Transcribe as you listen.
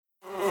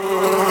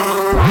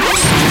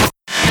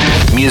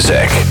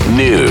music,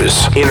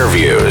 news,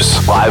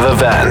 interviews, live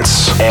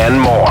events, and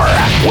more.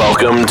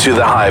 Welcome to the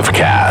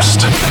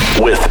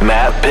Hivecast with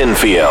Matt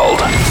Pinfield.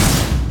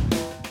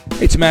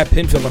 It's Matt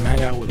Pinfield. I'm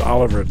hanging out with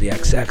Oliver of the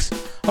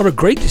XX. Oliver,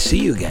 great to see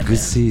you again. Good to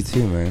see you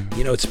too, man.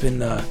 You know, it's been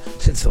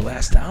since the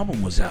last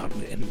album was out,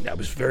 and I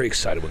was very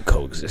excited when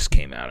Coexist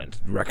came out, and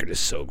the record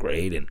is so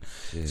great, and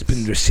it's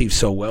been received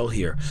so well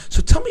here.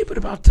 So tell me a bit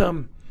about,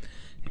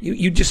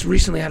 you just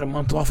recently had a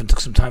month off and took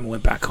some time and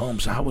went back home,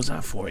 so how was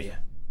that for you?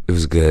 It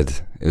was good.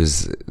 It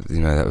was,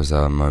 that was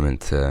our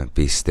moment to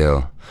be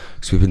still.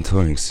 Because we've been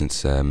touring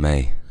since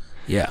May.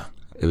 Yeah.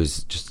 It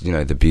was just,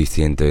 the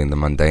beauty in doing the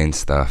mundane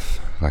stuff.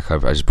 Like, I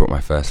just bought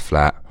my first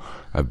flat.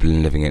 I've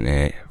been living in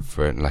it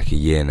for like a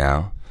year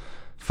now.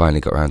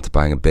 Finally got around to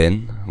buying a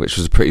bin, which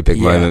was a pretty big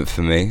moment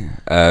for me.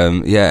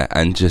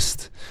 And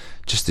just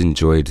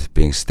enjoyed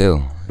being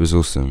still. It was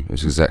awesome. It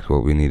was exactly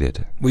what we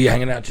needed. Were you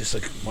hanging out just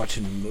like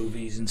watching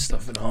movies and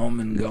stuff at home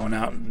and going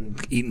out and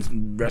eating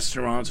in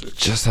restaurants?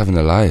 Just having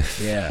a life,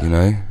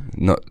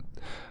 Not,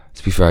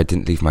 to be fair, I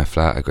didn't leave my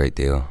flat a great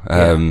deal.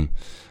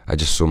 I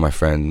just saw my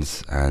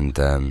friends and,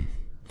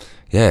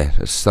 I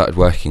started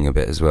working a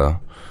bit as well.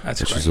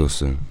 Which was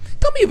awesome.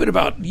 Tell me a bit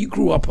about, you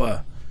grew up,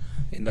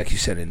 in, like you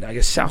said, in, I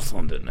guess, South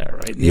London there,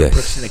 right? Yes.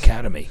 Brixton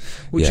Academy,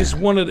 which is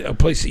a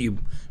place that you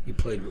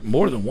played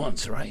more than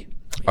once, right?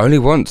 Only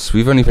once.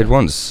 We've only played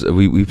once.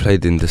 We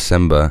played in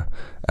December,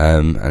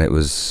 and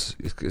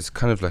it's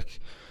kind of like,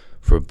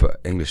 for an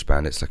English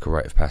band, it's like a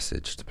rite of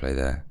passage to play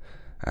there.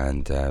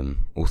 And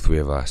all three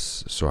of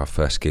us saw our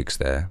first gigs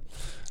there.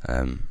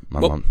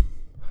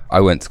 I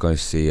went to go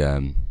see,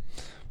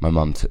 my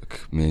mum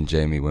took me and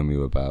Jamie when we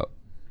were about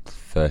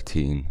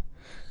 13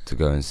 to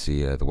go and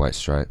see the White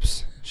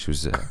Stripes. She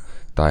was a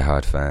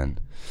die-hard fan.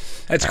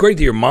 That's great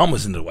that your mom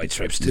was into the White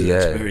Stripes too.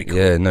 That's very cool.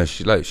 Yeah, no,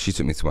 she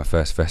took me to my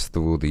first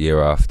festival the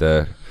year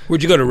after.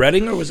 Where'd you go, to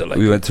Reading, or was it like...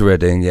 We went to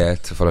Reading,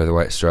 to follow the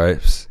White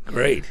Stripes.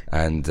 Great.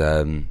 And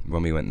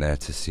when we went there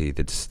to see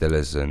the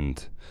Distillers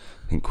and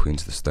I think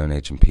Queens of the Stone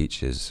Age and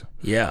Peaches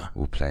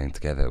all playing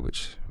together,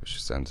 which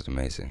sounded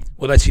amazing.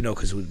 Well, that's,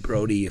 because with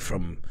Brody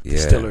from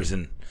Distillers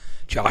and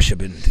Josh have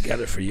been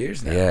together for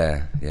years now.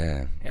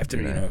 Yeah.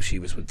 After, she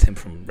was with Tim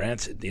from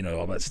Rancid,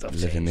 all that stuff.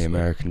 Living the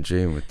American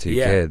dream with two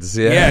kids.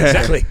 Yeah,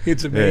 exactly.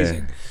 It's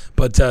amazing. Yeah.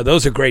 But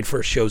those are great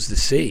first shows to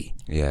see.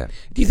 Yeah.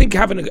 Do you think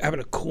having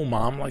a cool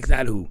mom like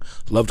that who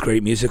loved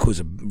great music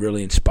was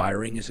really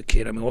inspiring as a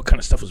kid? I mean, what kind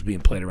of stuff was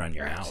being played around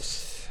your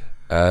house?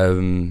 My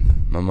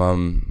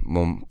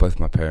mum,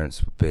 both my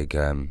parents were big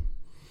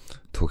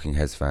Talking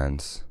Heads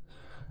fans.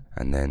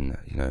 And then,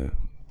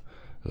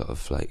 a lot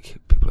of like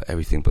people like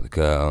Everything But the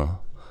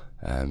Girl,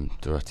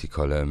 Dorothy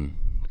Column,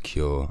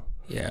 Cure.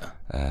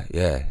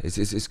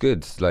 It's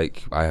good.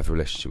 Like, I have a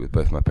relationship with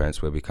both my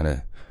parents where we kind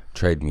of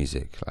trade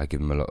music. I give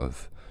them a lot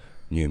of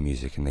new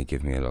music and they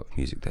give me a lot of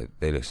music that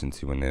they listen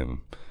to when they're kind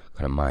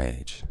of my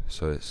age.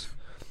 So it's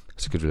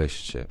a good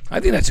relationship. I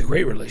think that's a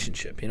great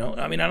relationship,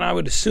 I mean, and I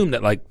would assume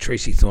that like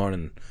Tracy Thorn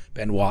and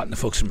Ben Watt and the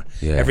folks from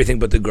Everything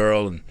But the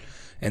Girl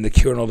and the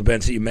Cure and all the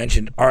bands that you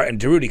mentioned and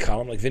Dorothy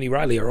Column, like Vinnie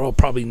Riley, are all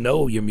probably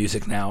know your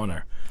music now and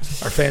are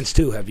fans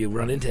too. Have you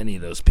run into any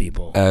of those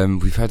people?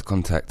 We've had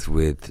contact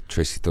with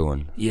Tracy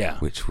Thorn,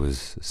 which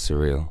was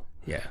surreal.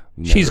 Yeah,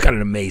 she's got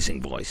an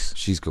amazing voice.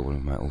 She's got one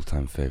of my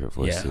all-time favourite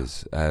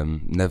voices.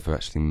 Never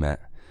actually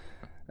met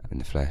in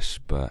the flesh,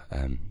 but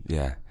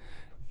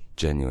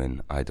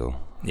genuine idol.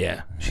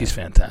 Yeah, she's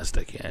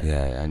fantastic.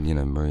 Yeah, and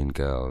Marine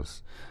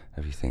Girls,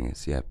 everything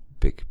is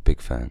big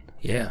fan.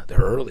 Yeah, the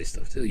early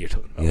stuff too you're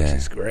talking about, which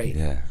is great.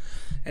 Yeah.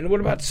 And what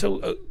about, tell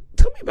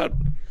me about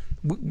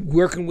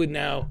working with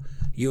now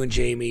you and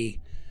Jamie,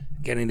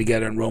 getting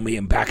together and Romy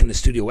and back in the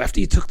studio. After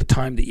you took the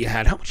time that you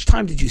had, how much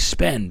time did you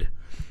spend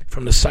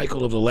from the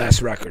cycle of the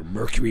last record,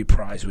 Mercury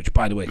Prize, which,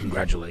 by the way,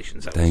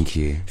 congratulations. Thank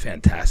you.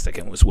 Fantastic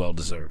and was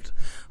well-deserved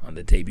on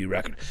the debut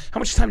record. How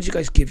much time did you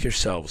guys give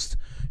yourselves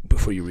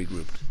before you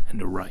regrouped and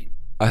to write?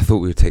 I thought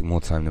we would take more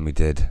time than we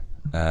did.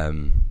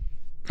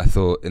 I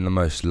thought in the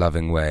most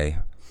loving way,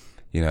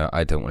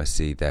 I don't want to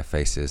see their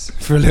faces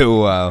for a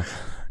little while.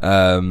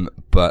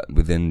 But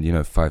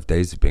within, 5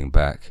 days of being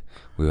back,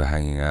 we were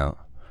hanging out.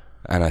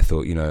 And I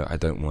thought, I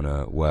don't want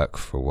to work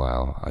for a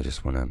while. I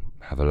just want to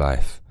have a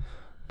life.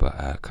 But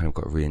I kind of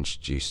got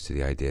reintroduced to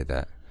the idea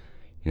that,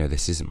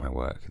 this isn't my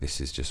work. This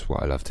is just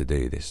what I love to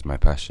do. This is my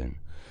passion.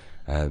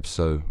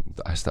 So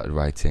I started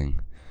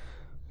writing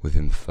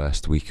within the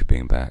first week of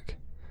being back.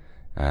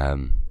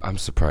 I'm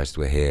surprised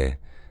we're here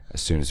as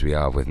soon as we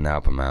are with an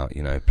album out,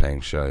 playing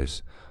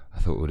shows. I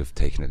thought it would have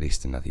taken at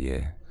least another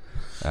year.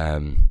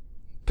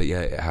 But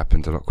it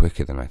happened a lot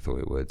quicker than I thought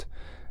it would.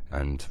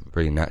 And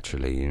really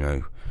naturally,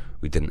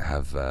 we didn't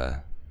have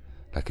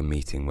like a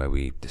meeting where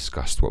we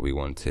discussed what we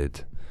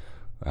wanted.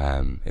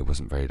 It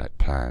wasn't very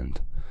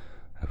planned.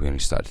 We only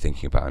started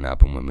thinking about an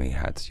album when we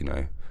had,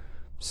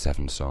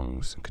 7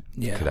 songs and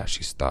could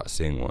actually start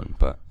seeing one.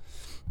 But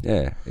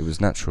Yeah, it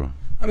was natural.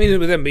 I mean,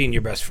 with them being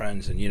your best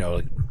friends, and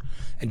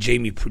and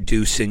Jamie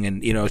producing,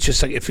 and it's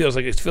just like it feels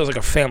like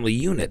a family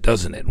unit,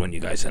 doesn't it? When you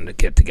guys end up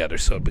get together,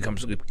 so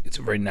it's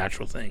a very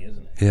natural thing,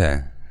 isn't it?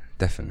 Yeah,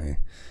 definitely.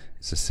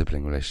 It's a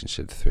sibling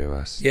relationship, the three of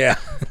us. Yeah.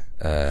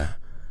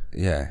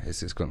 Yeah,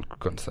 it's gone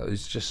to that.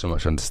 It's just so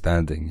much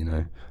understanding,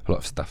 A lot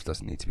of stuff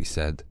doesn't need to be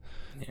said.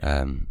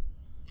 Yeah.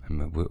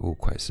 And we're all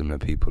quite similar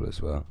people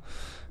as well.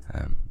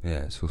 Yeah,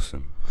 it's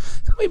awesome.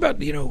 Tell me about,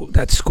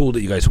 that school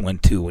that you guys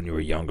went to when you were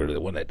younger,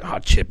 the one that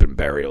Hot Chip and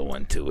Burial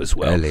went to as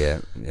well.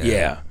 Elliot,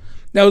 yeah.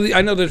 Now,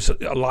 I know there's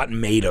a lot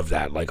made of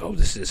that, like,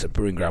 this is a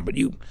brewing ground, but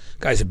you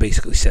guys have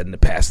basically said in the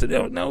past that,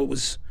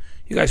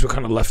 you guys were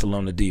kind of left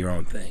alone to do your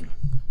own thing.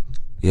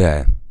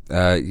 Yeah.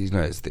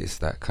 It's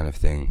that kind of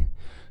thing.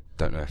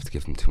 Don't know if to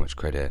give them too much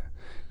credit,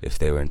 if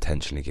they were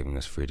intentionally giving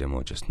us freedom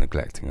or just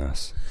neglecting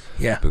us.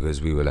 Yeah.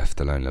 Because we were left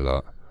alone a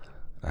lot.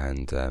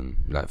 And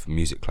like for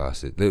music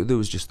classes, there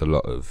was just a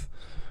lot of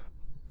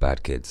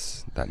bad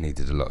kids that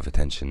needed a lot of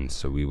attention,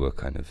 so we were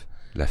kind of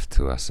left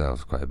to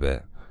ourselves quite a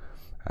bit.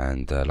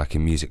 And like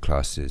in music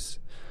classes,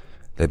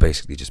 they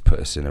basically just put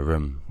us in a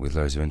room with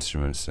loads of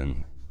instruments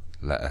and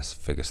let us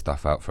figure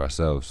stuff out for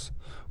ourselves,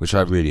 which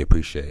I really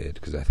appreciated,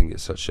 because I think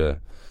it's such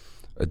a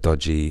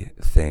dodgy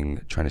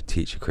thing trying to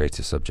teach a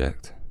creative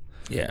subject.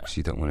 Yeah, because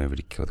you don't want to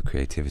really kill the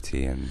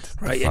creativity and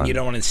right, and you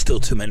don't want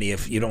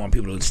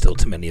people to instill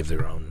too many of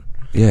their own.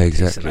 Yeah,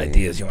 exactly.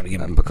 Ideas you want to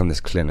give them. And become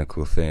this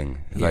clinical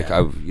thing. Yeah. Like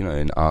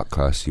in art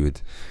class, you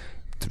would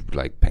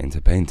like paint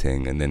a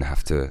painting and then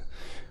have to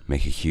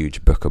make a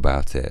huge book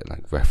about it,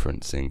 like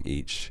referencing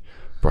each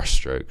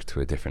brushstroke to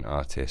a different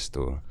artist,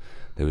 or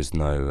there was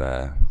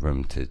no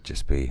room to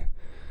just be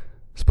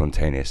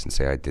spontaneous and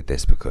say I did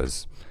this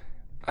because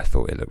I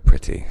thought it looked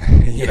pretty.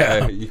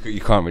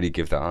 You can't really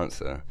give that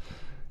answer.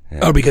 Yeah.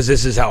 Oh, because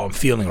this is how I'm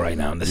feeling right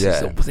now, and this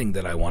is the thing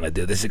that I want to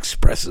do. This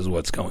expresses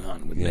what's going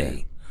on with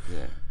me.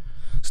 Yeah.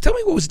 So tell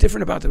me what was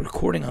different about the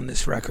recording on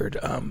this record.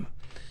 I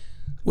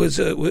know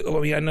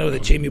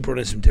that Jamie brought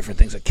in some different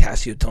things like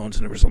Casio tones,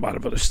 and there was a lot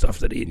of other stuff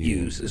that he had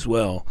used as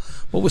well.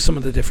 What were some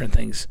of the different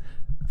things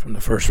from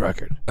the first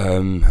record?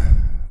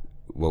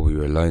 Well, we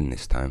were alone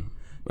this time.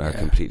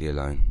 Completely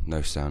alone.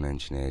 No sound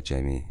engineer.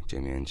 Jamie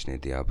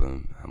engineered the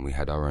album, and we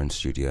had our own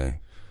studio,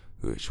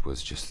 which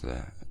was just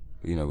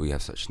we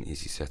have such an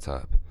easy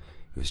setup.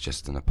 It was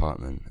just an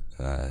apartment,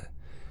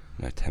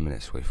 10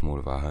 minutes away from all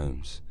of our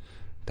homes,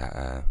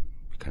 that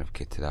we kind of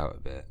kitted out a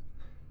bit.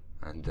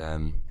 And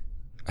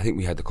I think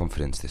we had the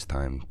confidence this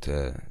time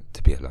to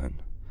be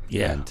alone.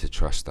 Yeah. And to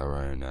trust our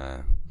own,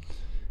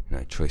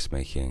 choice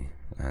making.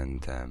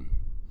 And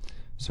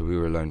so we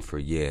were alone for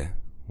a year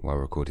while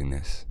recording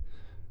this.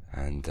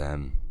 And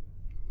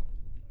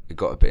it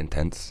got a bit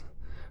intense,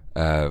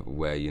 where,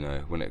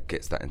 when it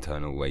gets that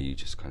internal, where you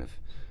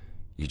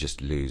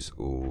just lose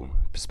all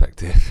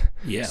perspective.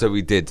 Yeah. So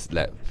we did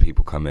let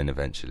people come in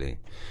eventually.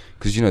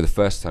 Because, the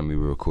first time we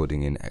were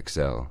recording in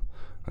XL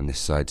on this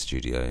side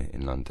studio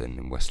in London,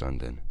 in West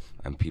London,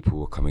 and people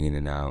were coming in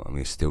and out, and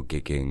we were still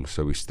gigging,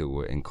 so we still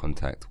were in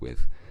contact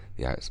with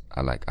the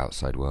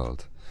outside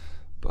world.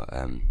 But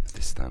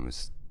this time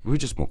we were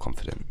just more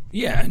confident.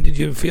 Yeah, and did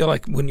you feel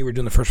like when you were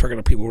doing the first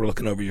record, people were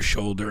looking over your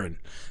shoulder, and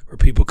were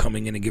people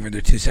coming in and giving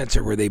their 2 cents,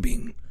 or were they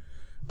being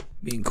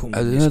cool?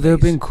 No, they were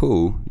being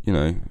cool.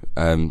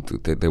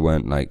 They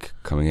weren't like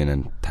coming in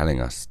and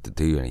telling us to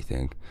do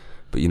anything,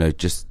 but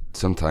just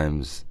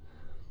sometimes,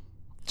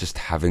 just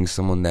having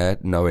someone there,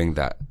 knowing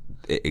that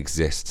it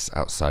exists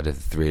outside of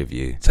the three of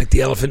you. It's like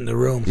the elephant in the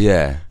room.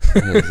 Yeah,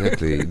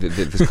 exactly.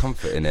 There's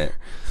comfort in it,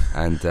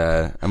 and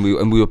we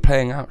were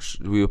playing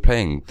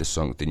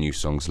the new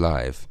songs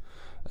live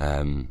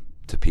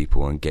to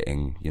people and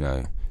getting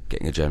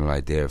a general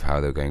idea of how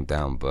they're going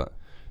down. But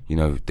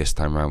this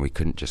time around we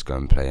couldn't just go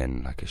and play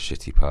in like a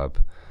shitty pub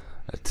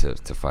to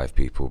 5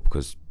 people,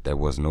 because there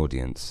was an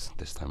audience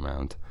this time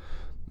around.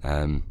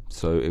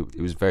 So it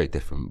was very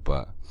different,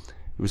 but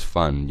it was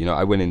fun.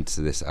 I went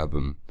into this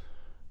album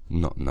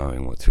not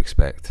knowing what to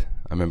expect.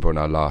 I remember on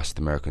our last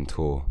American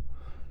tour,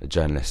 a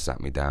journalist sat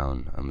me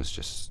down and was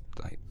just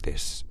like,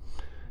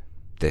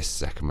 the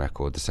second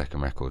record's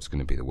going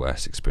to be the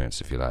worst experience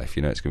of your life.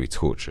 It's going to be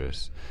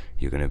torturous.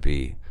 You're going to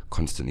be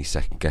constantly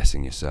second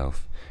guessing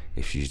yourself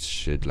if you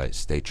should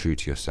stay true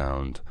to your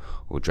sound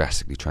or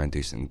drastically try and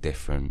do something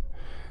different,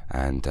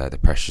 and the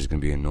pressure is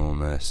going to be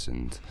enormous.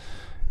 And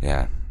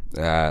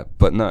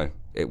but no,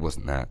 it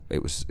wasn't that.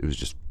 It was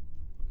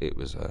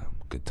a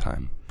good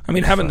time. I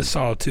mean, having the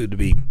solitude to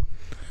be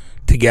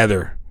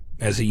together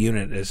as a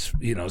unit, as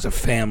a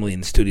family in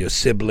the studio,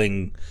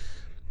 sibling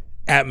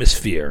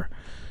atmosphere,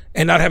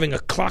 and not having a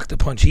clock to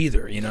punch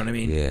either. You know what I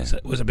mean? Yeah,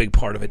 it was a big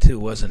part of it too,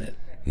 wasn't it?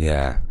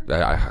 Yeah,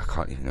 I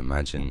can't even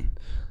imagine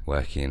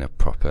working in a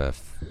proper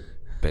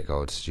big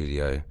old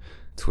studio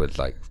to a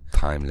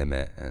time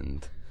limit,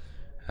 and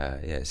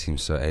it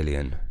seems so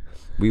alien.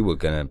 We were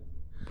gonna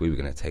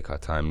take our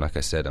time. Like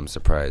I said, I'm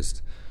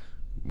surprised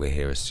we're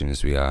here as soon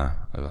as we are.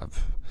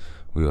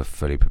 We were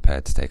fully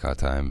prepared to take our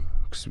time,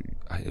 because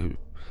I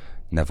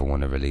never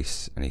want to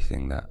release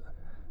anything that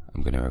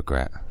I'm going to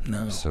regret.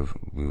 No. So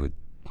we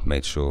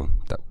made sure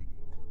that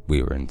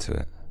we were into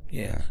it.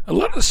 Yeah. A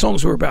lot of the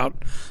songs were about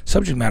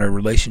subject matter,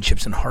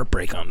 relationships, and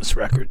heartbreak on this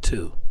record,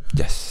 too.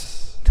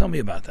 Yes. Tell me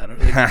about that.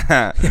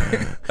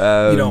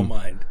 You don't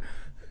mind.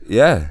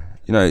 Yeah.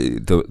 You know,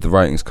 the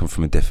writings come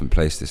from a different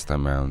place this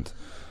time around.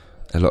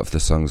 A lot of the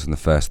songs on the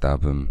first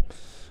album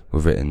were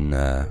written,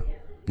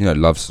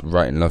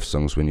 writing love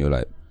songs when you're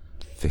like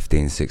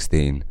 15,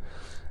 16.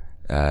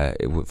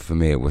 For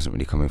me, it wasn't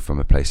really coming from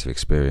a place of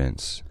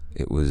experience.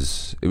 It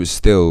was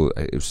still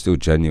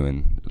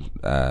genuine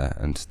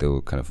and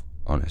still kind of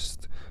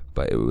honest,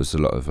 but it was a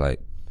lot of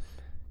like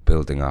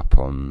building up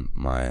on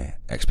my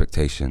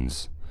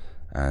expectations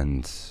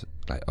and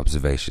like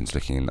observations,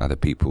 looking in other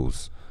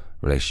people's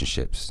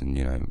relationships,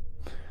 and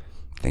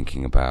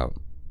thinking about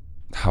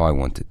how I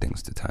wanted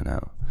things to turn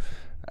out.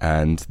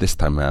 And this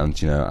time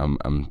around,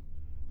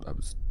 I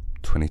was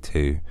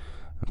 22,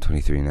 I'm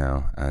 23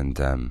 now, and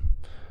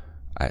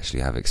I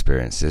actually have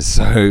experiences,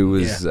 so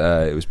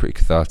it was pretty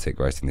cathartic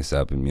writing this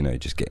album.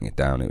 Just getting it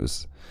down. It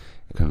was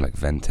kind of like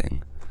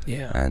venting.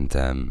 Yeah. And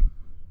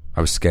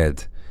I was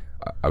scared.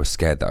 I was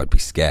scared that I'd be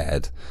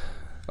scared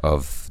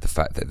of the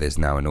fact that there's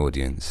now an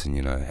audience, and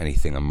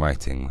anything I'm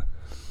writing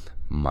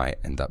might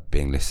end up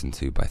being listened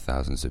to by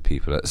thousands of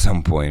people at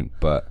some point.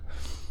 But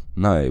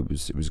no, it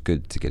was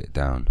good to get it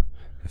down.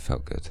 It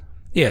felt good.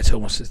 Yeah, it's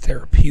almost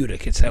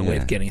therapeutic. It's that way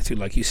of getting through,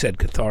 like you said,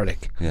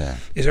 cathartic. Yeah.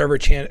 Is there ever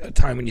a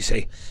time when you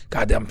say,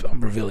 God,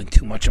 I'm revealing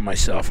too much of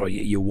myself, or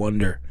you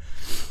wonder,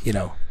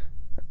 Yeah,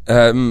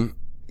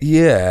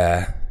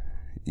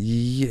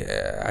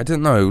 I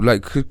don't know.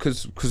 Like,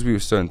 because we were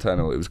so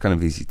internal, it was kind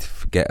of easy to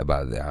forget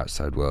about the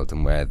outside world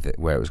and where it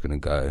was going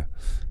to go.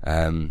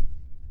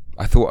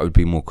 I thought I would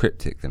be more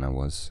cryptic than I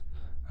was.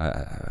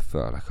 I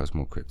felt like I was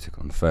more cryptic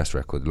on the first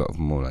record. A lot of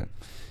more like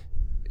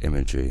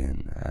imagery,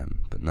 and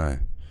but no.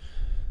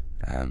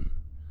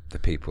 The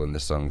people in the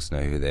songs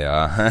know who they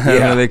are.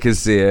 Yeah. They can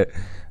see it.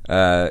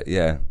 But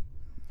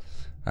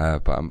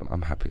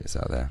I'm happy it's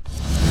out there.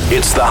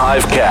 It's the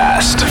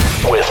Hivecast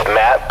with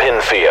Matt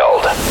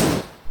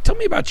Pinfield. Tell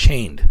me about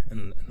Chained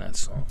in that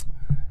song.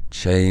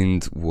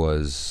 Chained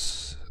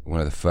was one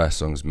of the first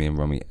songs me and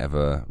Romy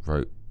ever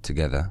wrote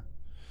together.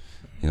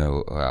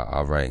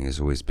 Our writing has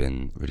always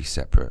been really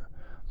separate.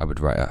 I would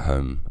write at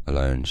home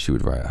alone, she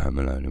would write at home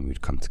alone, and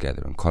we'd come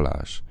together and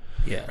collage.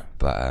 Yeah.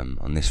 But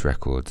on this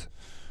record,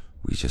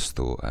 we just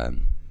thought,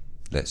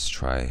 let's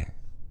try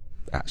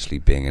actually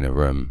being in a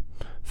room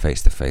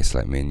face to face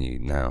like me and you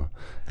now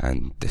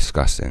and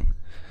discussing.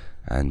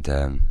 And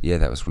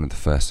that was one of the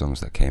first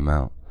songs that came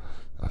out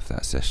of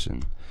that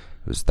session.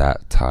 It was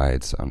that,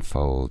 Tides,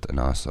 Unfold, and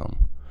our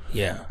song.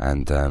 Yeah.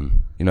 And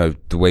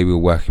the way we were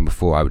working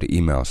before, I would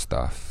email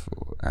stuff,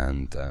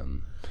 and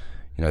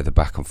the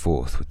back and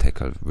forth would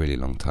take a really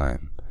long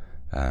time.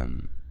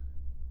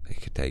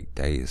 It could take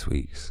days,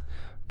 weeks,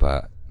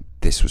 but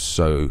this was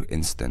so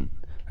instant,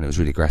 and it was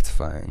really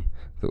gratifying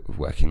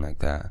working like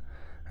that.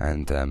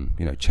 And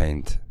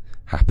Chained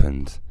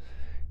happened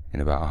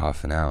in about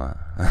half an hour.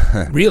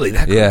 Really,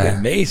 that could be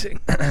amazing.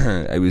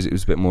 It was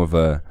a bit more of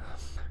a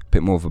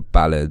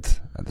ballad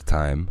at the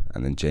time,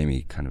 and then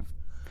Jamie kind of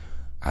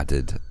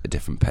added a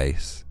different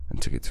pace and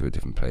took it to a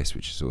different place,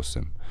 which is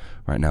awesome.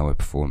 Right now we're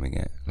performing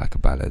it like a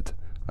ballad,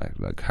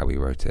 like how we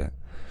wrote it.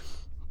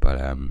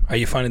 But are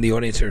you finding the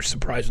audience are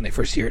surprised when they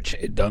first hear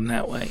it done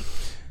that way?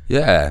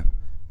 Yeah.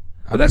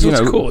 But that's what's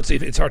cool.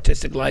 It's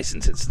artistic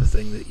license. It's the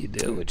thing that you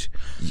do. Which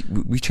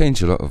we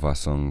change a lot of our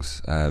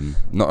songs,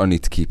 not only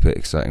to keep it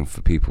exciting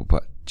for people,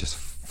 but just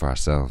for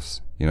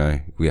ourselves.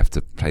 We have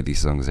to play these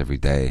songs every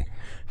day.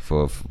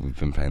 We've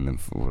been playing them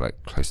for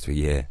like close to a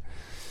year.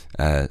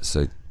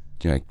 So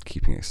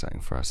keeping it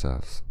exciting for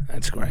ourselves.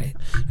 That's great.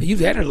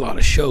 You've added a lot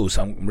of shows.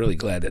 I'm really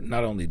glad that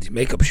not only the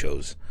makeup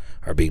shows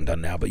are being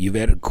done now, but you've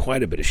added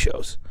quite a bit of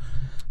shows.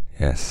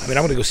 Yes. I mean,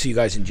 I'm going to go see you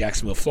guys in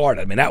Jacksonville,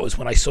 Florida. I mean, that was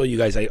when I saw you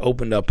guys. I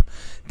opened up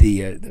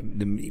the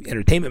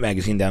entertainment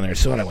magazine down there,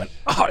 so I went,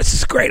 "Oh, this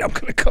is great! I'm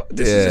going to go.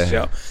 This is a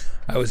show."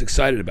 I was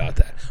excited about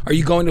that. Are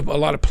you going to a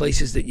lot of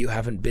places that you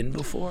haven't been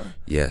before?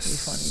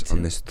 Yes,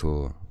 on this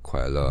tour,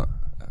 quite a lot.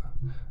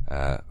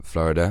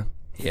 Florida.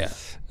 Yeah.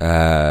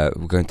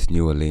 We're going to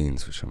New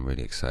Orleans, which I'm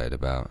really excited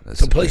about.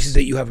 Some places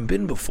that you haven't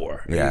been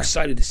before. Are you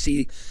excited to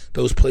see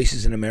those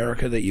places in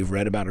America that you've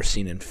read about or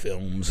seen in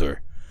films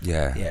or?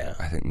 Yeah.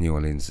 I think New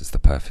Orleans is the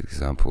perfect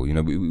example.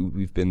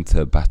 We've been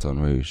to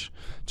Baton Rouge,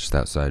 just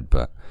outside,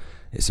 but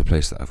it's a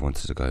place that I've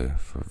wanted to go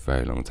for a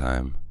very long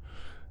time.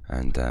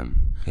 And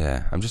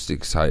I'm just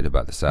excited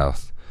about the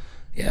South.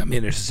 Yeah, I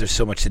mean, there's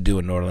so much to do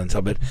in New Orleans.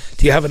 I'll bet.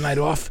 Do you have a night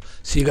off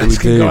so you guys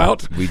can go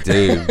out? We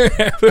do,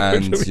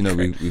 and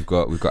we've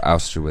got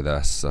Austra with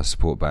us, our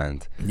support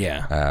band.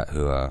 Yeah,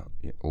 who are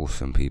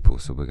awesome people.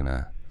 So we're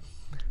gonna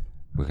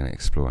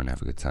explore and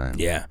have a good time.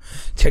 Yeah,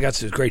 check out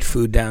some great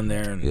food down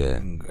there,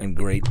 and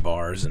great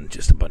bars, and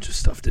just a bunch of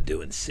stuff to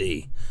do and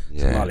see.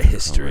 It's a lot of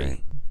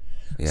history.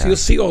 So you'll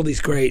see all these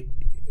great.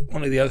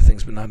 One of the other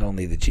things, but not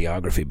only the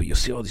geography, but you'll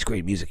see all these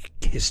great music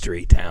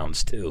history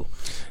towns too,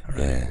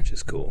 which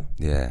is cool.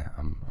 Yeah,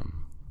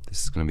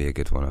 this is going to be a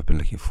good one. I've been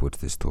looking forward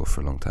to this tour for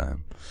a long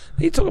time.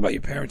 You talk about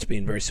your parents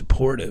being very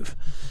supportive.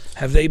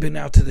 Have they been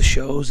out to the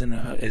shows? And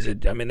is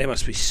it? I mean, they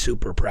must be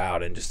super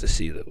proud and just to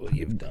see what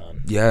you've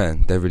done. Yeah,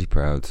 they're really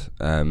proud.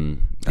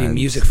 Being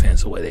music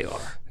fans the way they are.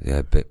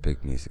 Yeah,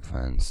 big music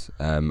fans.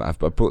 I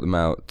brought them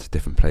out to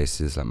different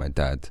places. Like my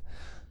dad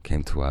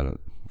came to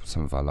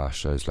some of our last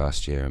shows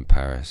last year in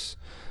Paris,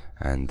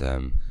 and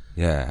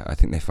I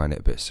think they find it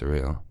a bit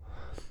surreal.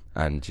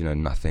 And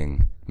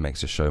nothing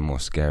makes a show more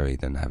scary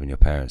than having your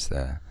parents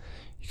there.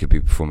 You could be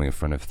performing in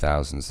front of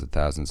thousands and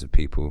thousands of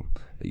people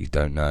that you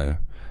don't know,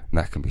 and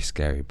that can be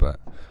scary. But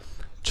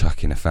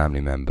chucking a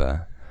family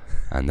member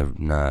and the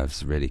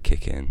nerves really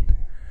kick in.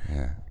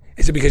 Yeah.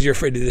 Is it because you're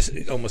afraid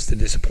almost to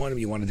disappoint them?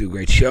 You want to do a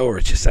great show, or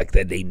it's just like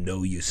that they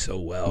know you so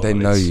well? They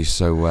know you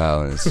so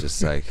well, and it's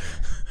just like,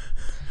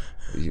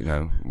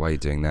 why are you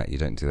doing that? You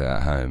don't do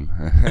that at home.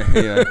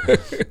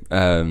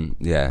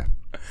 Yeah.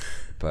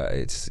 But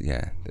it's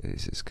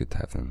good to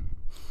have them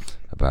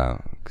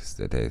about, because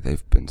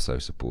they've been so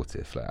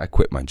supportive. Like, I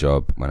quit my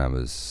job when I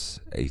was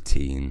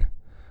 18.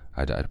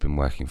 I'd been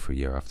working for a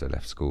year after I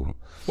left school.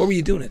 What were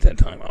you doing at that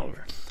time,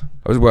 Oliver?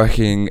 I was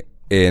working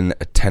in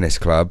a tennis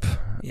club,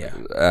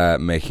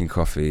 making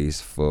coffees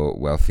for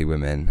wealthy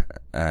women,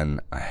 and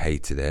I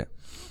hated it.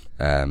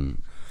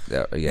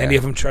 Any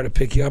of them try to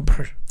pick you up?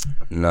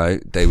 No,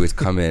 they would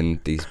come in,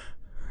 these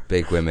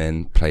big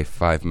women, play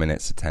 5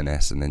 minutes of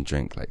tennis and then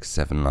drink like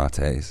 7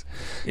 lattes.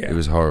 It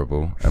was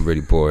horrible and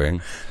really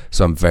boring.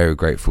 So I'm very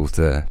grateful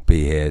to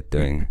be here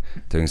doing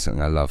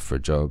something I love for a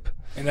job.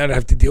 And I don't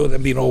have to deal with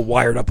them being all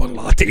wired up on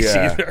lattes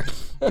either.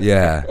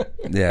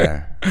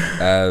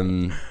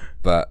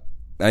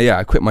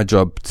 I quit my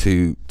job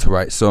to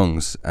write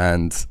songs,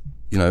 and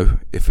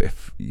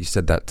if you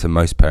said that to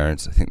most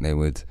parents, I think they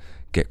would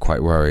get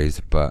quite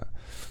worried. But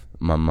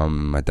my mum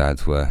and my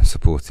dad were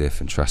supportive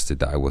and trusted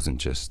that I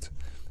wasn't just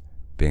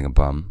being a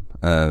bum.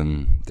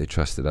 They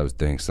trusted I was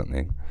doing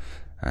something,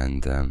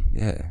 and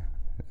then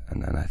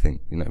I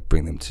think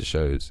bring them to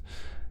shows,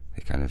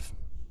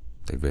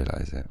 they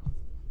realise it.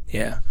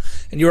 Yeah.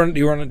 And you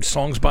were on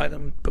songs by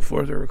them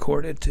before they're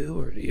recorded too,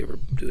 or do you ever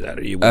do that?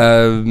 Or you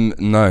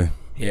no.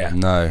 Yeah.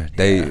 No.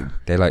 They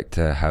like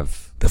to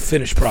have the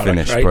finished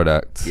product.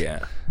 Product.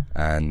 Yeah.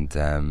 And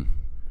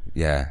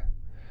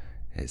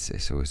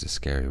it's always a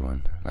scary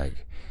one.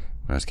 Like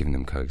when I was giving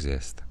them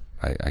Coexist,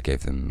 I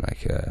gave them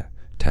like a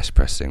test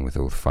pressing with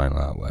all the final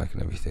artwork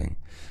and everything,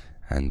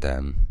 and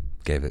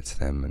gave it to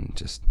them, and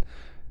just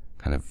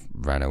kind of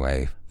ran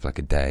away for like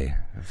a day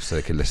so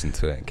they could listen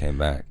to it, and came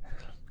back.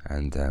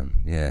 And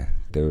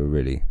they were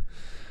really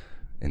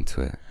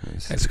into it.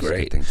 That's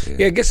great.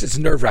 I guess it's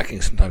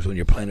nerve-wracking sometimes when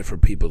you're playing it for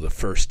people the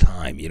first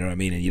time, you know what I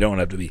mean? And you don't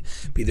have to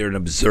be there and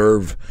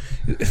observe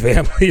the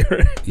family.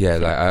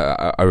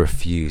 I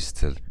refuse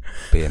to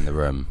be in the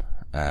room.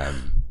 That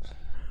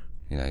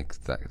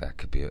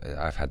could be,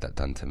 I've had that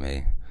done to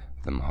me,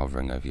 them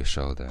hovering over your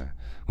shoulder.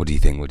 What do you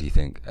think?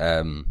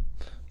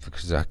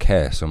 Because I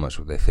care so much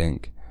what they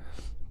think.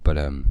 But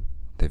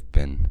they've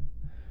been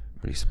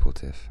really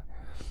supportive.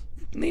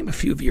 Name a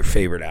few of your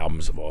favorite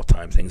albums of all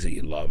time, things that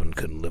you love and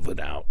couldn't live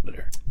without, that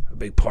are a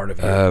big part of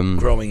your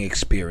growing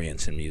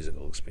experience and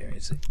musical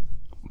experience.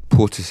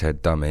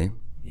 Portishead Dummy.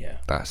 Yeah.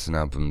 That's an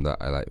album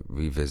that I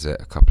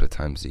revisit a couple of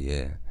times a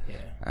year. Yeah.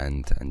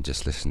 And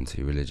just listen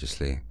to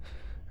religiously.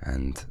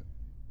 And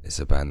it's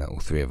a band that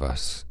all three of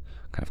us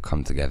kind of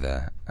come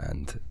together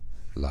and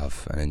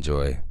love and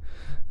enjoy.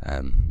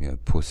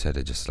 Portishead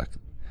are just like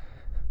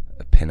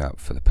a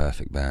pin-up for the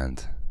perfect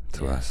band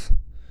to us.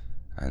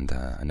 And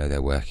I know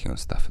they're working on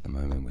stuff at the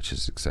moment, which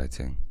is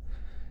exciting.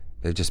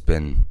 They've just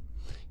been,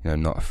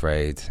 not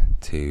afraid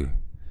to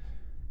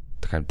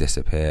kind of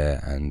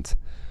disappear, and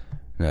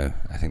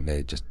I think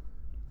they're just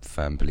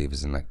firm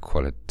believers in like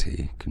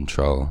quality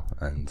control,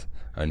 and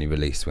only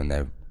release when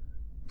they're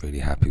really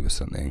happy with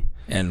something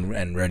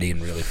and ready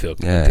and really feel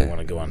they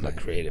want to go on a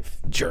creative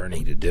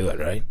journey to do it,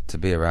 right? To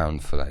be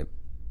around for like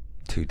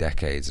 2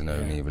 decades and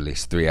only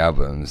release 3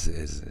 albums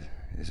is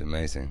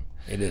amazing.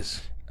 It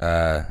is.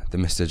 The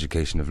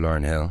Miseducation of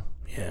Lauryn Hill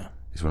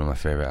is one of my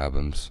favourite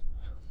albums.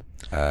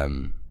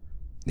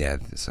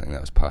 It's something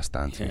that was passed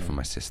down to me from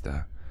my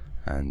sister,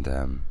 and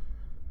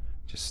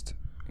just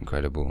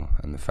incredible.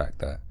 And the fact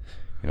that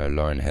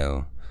Lauryn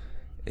Hill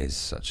is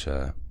such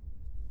a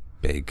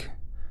big,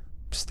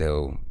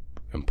 still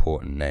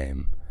important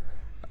name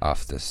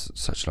after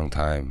such a long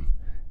time,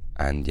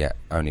 and yet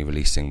only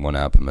releasing 1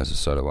 album as a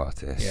solo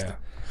artist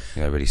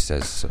really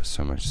says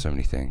so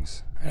many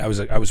things. I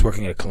was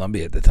working at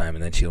Columbia at the time,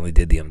 and then she only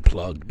did the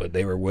Unplugged, but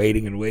they were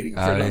waiting for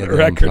another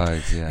record,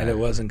 and it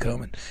wasn't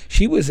coming.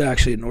 She was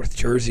actually a North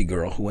Jersey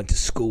girl who went to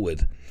school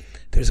with.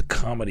 There's a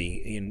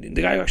comedy, and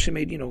the guy who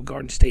actually made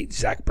Garden State,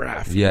 Zach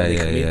Braff.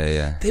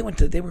 Yeah.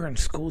 They were in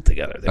school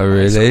together. They were in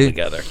really? School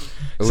together.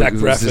 Zach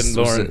Braff and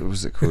Lauryn. What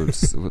was it called?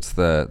 What's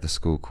the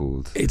school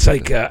called? It's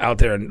like out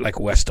there in like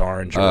West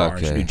Orange or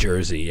Orange, New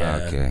Jersey.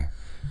 Yeah. Okay.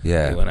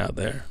 Yeah. They went out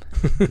there.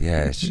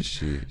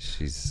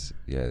 She's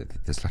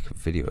there's like a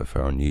video of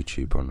her on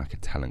YouTube on like a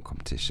talent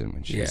competition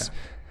when she's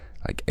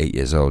like 8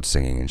 years old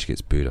singing, and she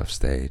gets booed off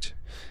stage.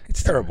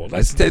 It's terrible.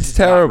 It's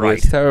terrible. Right.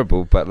 It's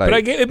terrible. But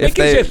like, it gives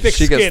you a thick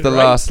she gets skin, the right?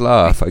 last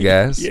laugh, I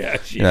guess. Yeah,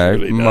 she you know,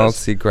 really does.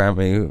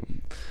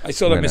 multi-Grammy. I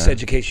saw the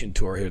Miseducation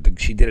tour here.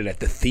 She did it at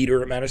the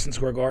theater at Madison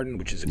Square Garden,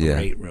 which is a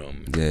great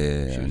room.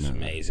 Yeah. She was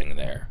amazing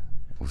there.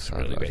 Also,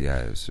 really great.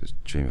 it was a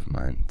dream of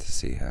mine to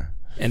see her.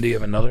 And do you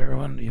have another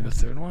one? Do you have a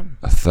third one?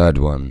 A third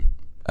one.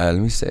 Let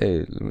me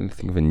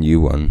think of a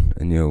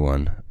newer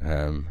one.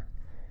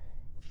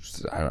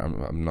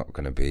 I'm not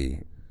going to be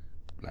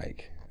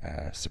like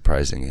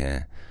surprising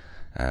here,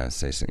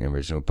 say something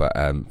original, but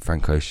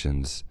Frank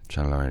Ocean's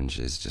Channel Orange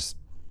is just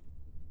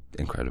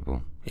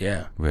incredible.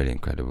 Yeah, really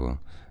incredible,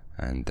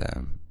 and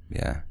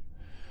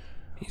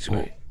he's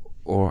great.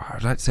 Or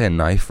I'd like to say a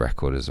Knife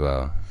record as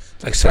well,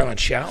 like Silent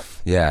Shout.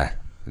 Yeah.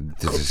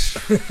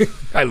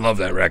 I love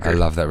that record. I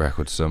love that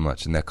record so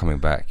much, and they're coming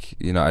back.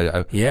 You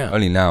know,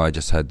 only now I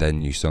just heard their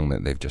new song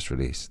that they've just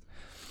released,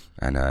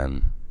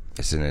 and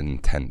it's an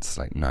intense,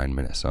 like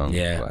 9-minute song.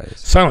 Yeah,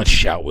 Silent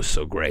Shout was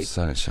so great.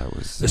 Silent Shout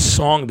was the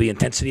song, the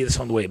intensity of the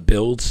song, the way it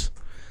builds,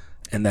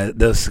 and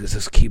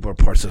those keyboard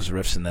parts, those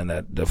riffs, and then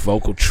the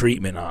vocal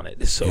treatment on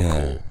it is so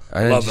cool.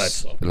 I love that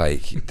song.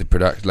 Like the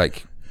production,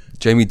 like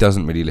Jamie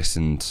doesn't really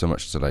listen so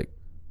much to like,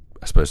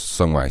 I suppose,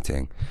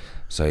 songwriting.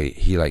 So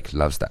he like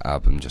loves that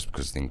album just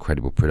because of the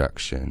incredible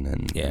production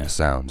and the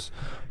sounds,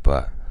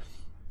 but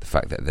the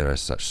fact that there are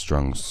such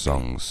strong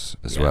songs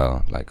as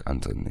well, like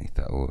underneath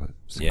that all,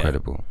 it's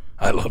incredible.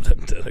 I love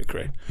them. They're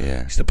great. Yeah,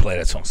 I used to play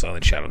that song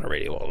 "Silent Shout" on the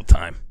radio all the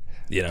time.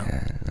 You know,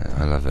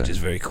 I love it. Which is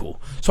very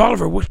cool. So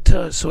Oliver,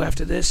 so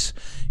after this,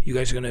 you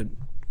guys are going to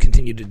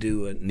continue to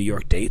do New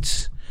York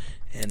dates,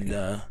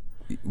 and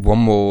one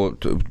more.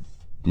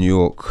 New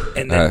York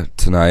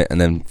tonight, and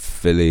then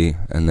Philly,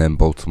 and then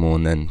Baltimore,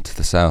 and then to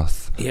the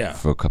south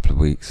for a couple of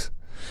weeks.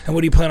 And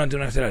what do you plan on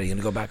doing after that? Are you going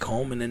to go back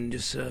home and then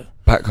just...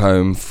 Back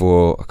home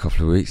for a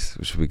couple of weeks,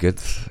 which will be good.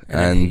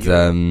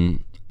 And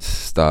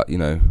start,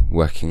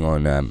 working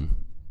on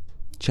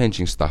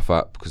changing stuff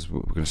up, because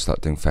we're going to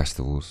start doing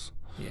festivals.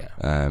 Yeah.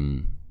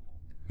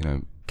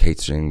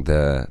 Catering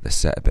the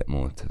set a bit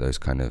more to those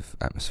kind of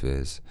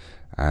atmospheres.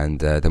 And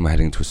then we're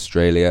heading to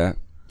Australia,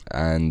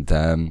 and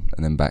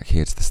then back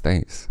here to the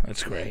States.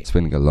 That's great.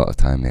 Spending a lot of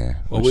time here.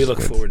 Well, we look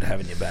forward to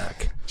having you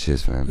back.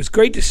 Cheers, man. It was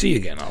great to see you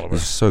again, Oliver. It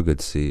was so good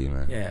to see you,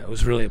 man. Yeah, it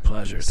was really a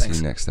pleasure. Thanks.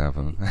 See you next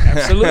album.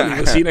 Absolutely.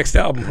 We'll see you next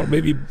album, or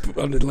maybe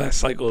on the last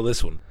cycle of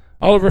this one.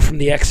 Oliver from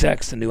the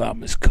XX, the new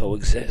album is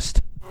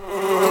Coexist.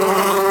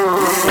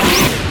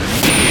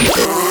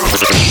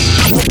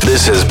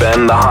 This has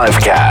been the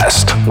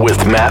Hivecast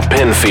with Matt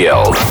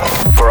Pinfield.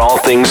 For all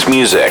things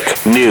music,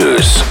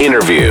 news,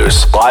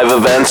 interviews, live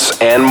events,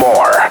 and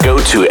more, go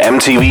to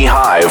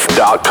mtvhive.com.